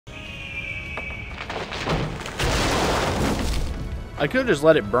I could have just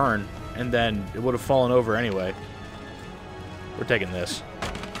let it burn, and then it would have fallen over anyway. We're taking this.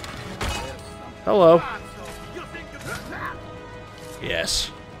 Hello. Yes.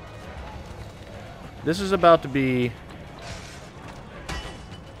 This is about to be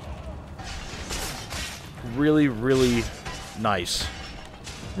really, really nice.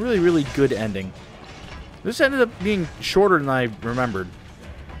 Really, really good ending. This ended up being shorter than I remembered,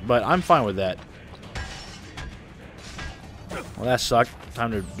 but I'm fine with that. Well, that sucked. Time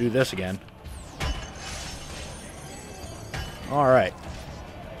to do this again. Alright.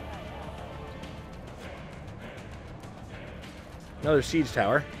 Another siege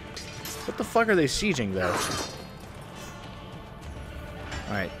tower. What the fuck are they sieging, though?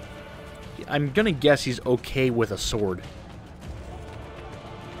 Alright. I'm gonna guess he's okay with a sword.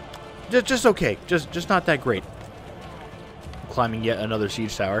 Just okay. Just not that great. Climbing yet another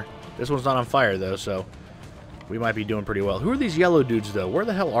siege tower. This one's not on fire, though, so we might be doing pretty well. Who are these yellow dudes, though? Where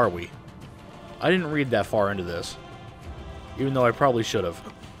the hell are we? I didn't read that far into this. Even though I probably should have.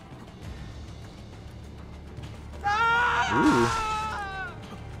 Ooh.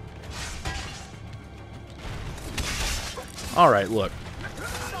 Alright, look.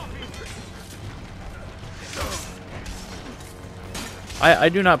 I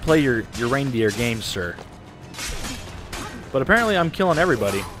do not play your reindeer games, sir. But apparently I'm killing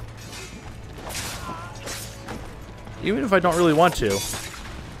everybody. Even if I don't really want to.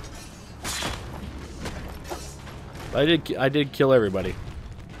 I did kill everybody.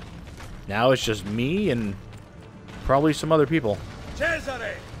 Now it's just me and probably some other people.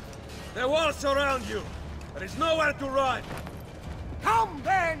 CESARE! The walls surround you! There is nowhere to run! Come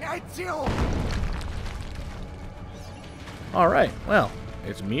then, Ezio! Alright, well,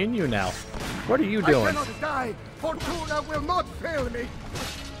 it's me and you now. What are you doing? I cannot die. Fortuna will not fail me.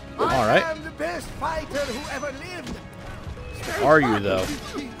 Alright. I am the best fighter who ever lived. Stay Are you, back. though?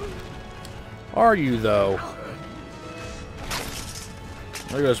 Are you, though?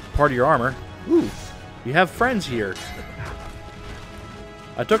 There goes part of your armor. Ooh, you have friends here.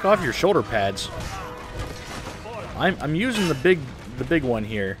 I took off your shoulder pads. I'm using the big one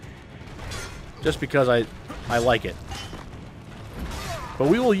here, just because I like it. But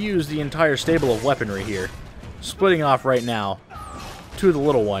we will use the entire stable of weaponry here, splitting off right now to the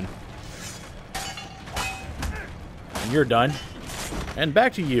little one. And you're done. And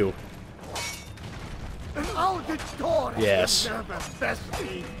back to you. Yes.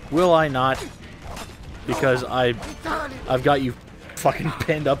 Will I not? Because I've got you fucking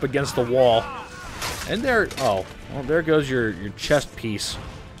pinned up against the wall. And there, oh, well, there goes your chest piece.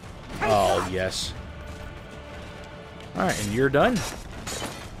 Oh, yes. Alright, and you're done.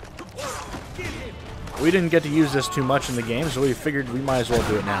 We didn't get to use this too much in the game, so we figured we might as well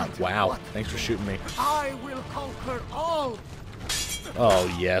do it now. Wow, thanks for shooting me. I will conquer all.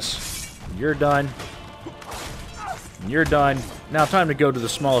 Oh, yes. You're done. You're done. Now time to go to the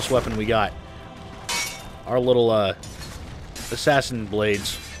smallest weapon we got. Our little, assassin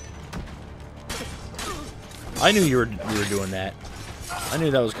blades. I knew you were doing that. I knew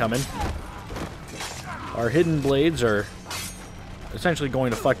that was coming. Our hidden blades are essentially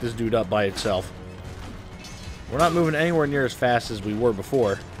going to fuck this dude up by itself. We're not moving anywhere near as fast as we were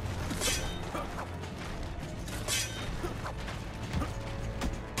before.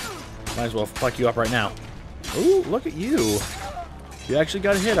 Might as well fuck you up right now. Ooh, look at you. You actually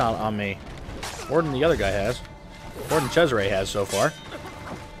got a hit on me. More than the other guy has. More than CESARE has so far.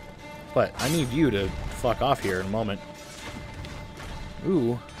 But I need you to fuck off here in a moment.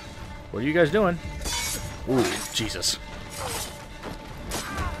 Ooh. What are you guys doing? Ooh, Jesus.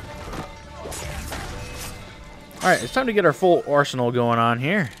 Alright, it's time to get our full arsenal going on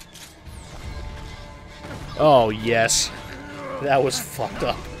here. Oh, yes. That was fucked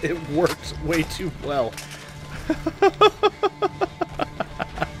up. It works way too well.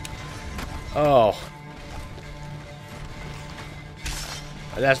 Oh.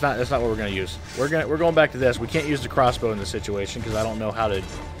 That's not what we're gonna use. We're going back to this. We can't use the crossbow in this situation because I don't know how to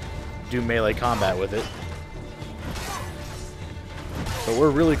do melee combat with it. But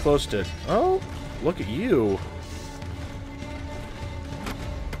we're really close to. Oh, look at you.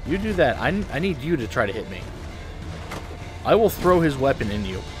 You do that. I need you to try to hit me. I will throw his weapon in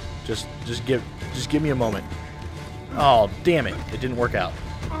you. Just give me a moment. Oh, damn it. It didn't work out.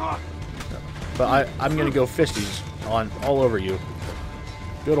 But I'm going to go fisties all over you.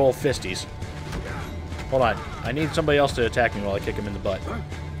 Good old fisties. Hold on. I need somebody else to attack me while I kick him in the butt.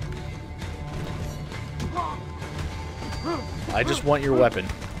 I just want your weapon.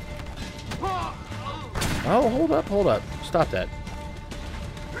 Oh, hold up. Stop that.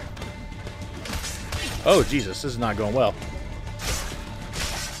 Oh, Jesus. This is not going well.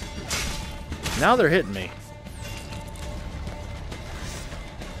 Now they're hitting me.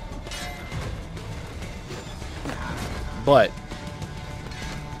 But,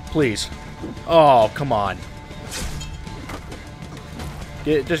 please. Oh, come on.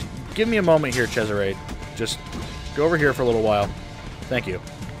 Just give me a moment here, CESARE. Just go over here for a little while. Thank you.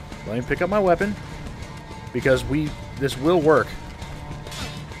 Let me pick up my weapon. Because this will work.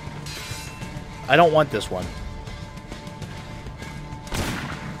 I don't want this one.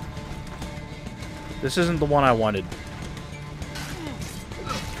 This isn't the one I wanted.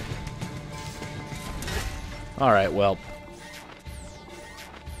 Alright, well.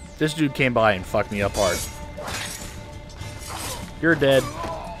 This dude came by and fucked me up hard. You're dead.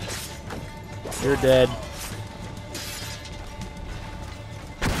 You're dead.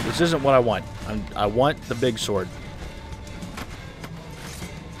 This isn't what I want. I want the big sword.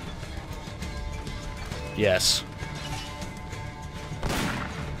 Yes.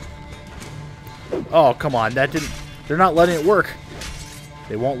 Oh, come on. That didn't... They're not letting it work.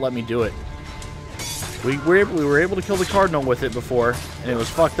 They won't let me do it. We were able to kill the Cardinal with it before, and it was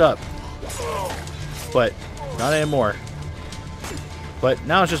fucked up. But, not anymore. But,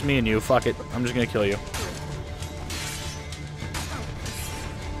 now it's just me and you. Fuck it. I'm just gonna kill you.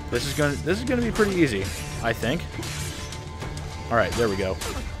 This is gonna be pretty easy, I think. Alright, there we go.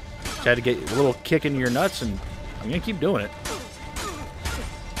 Just had to get a little kick in your nuts, and I'm gonna keep doing it.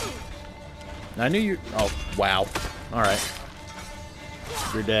 I knew you... Oh, wow. Alright.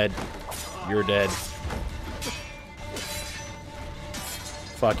 You're dead. You're dead.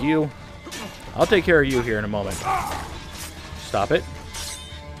 Fuck you. I'll take care of you here in a moment. Stop it.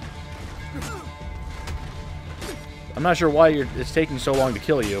 I'm not sure why it's taking so long to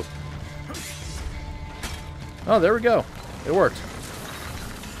kill you. Oh, there we go. It worked.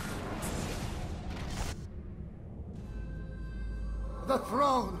 The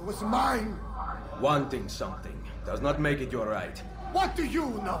throne was mine. Wanting something does not make it your right. What do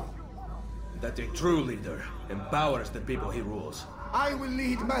you know? That a true leader empowers the people he rules. I will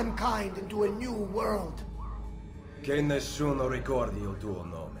lead mankind into a new world. Che nessuno ricordi il tuo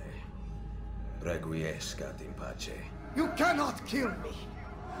nome. Requiescat in pace. You cannot kill me.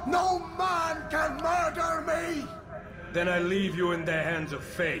 No man can murder me. Then I leave you in the hands of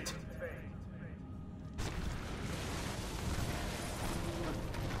fate.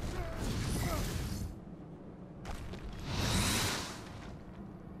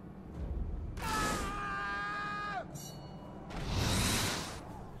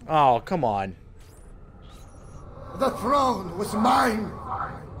 Oh, come on. The throne was mine.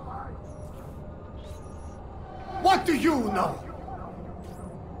 What do you know?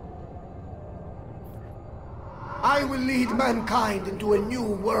 I will lead mankind into a new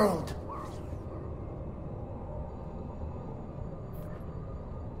world.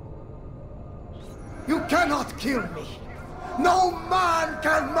 You cannot kill me. No man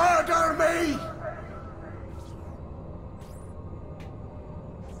can murder me.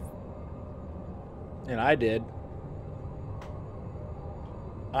 And I did.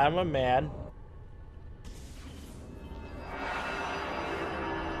 I'm a man.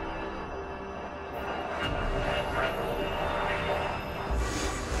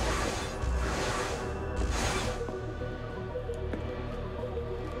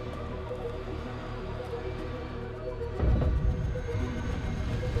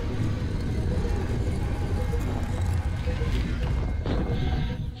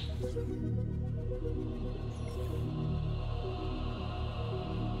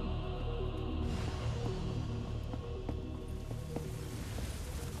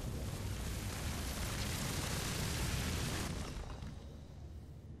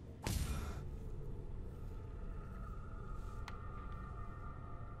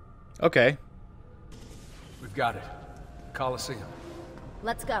 Okay. We've got it. Coliseum.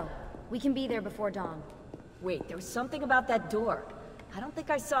 Let's go. We can be there before dawn. Wait, there was something about that door. I don't think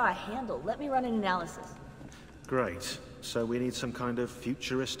I saw a handle. Let me run an analysis. Great. So we need some kind of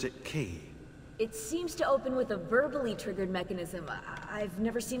futuristic key. It seems to open with a verbally triggered mechanism. I've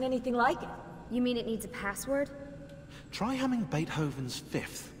never seen anything like it. You mean it needs a password? Try humming Beethoven's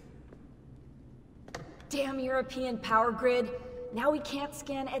Fifth. Damn European power grid. Now we can't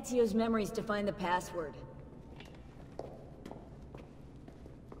scan Ezio's memories to find the password.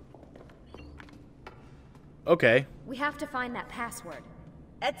 Okay. We have to find that password.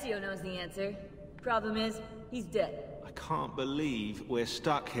 Ezio knows the answer. Problem is, he's dead. I can't believe we're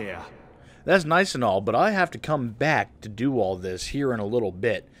stuck here. That's nice and all, but I have to come back to do all this here in a little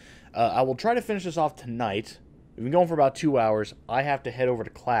bit. I will try to finish this off tonight. We've been going for about 2 hours. I have to head over to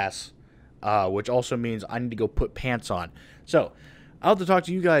class, which also means I need to go put pants on. So, I'll have to talk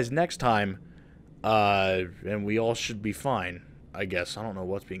to you guys next time And we all should be fine, I guess. I don't know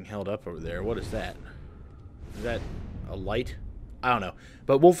what's being held up over there. What is that? Is that a light? I don't know.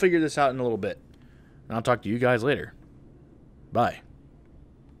 But we'll figure this out in a little bit. And I'll talk to you guys later. Bye.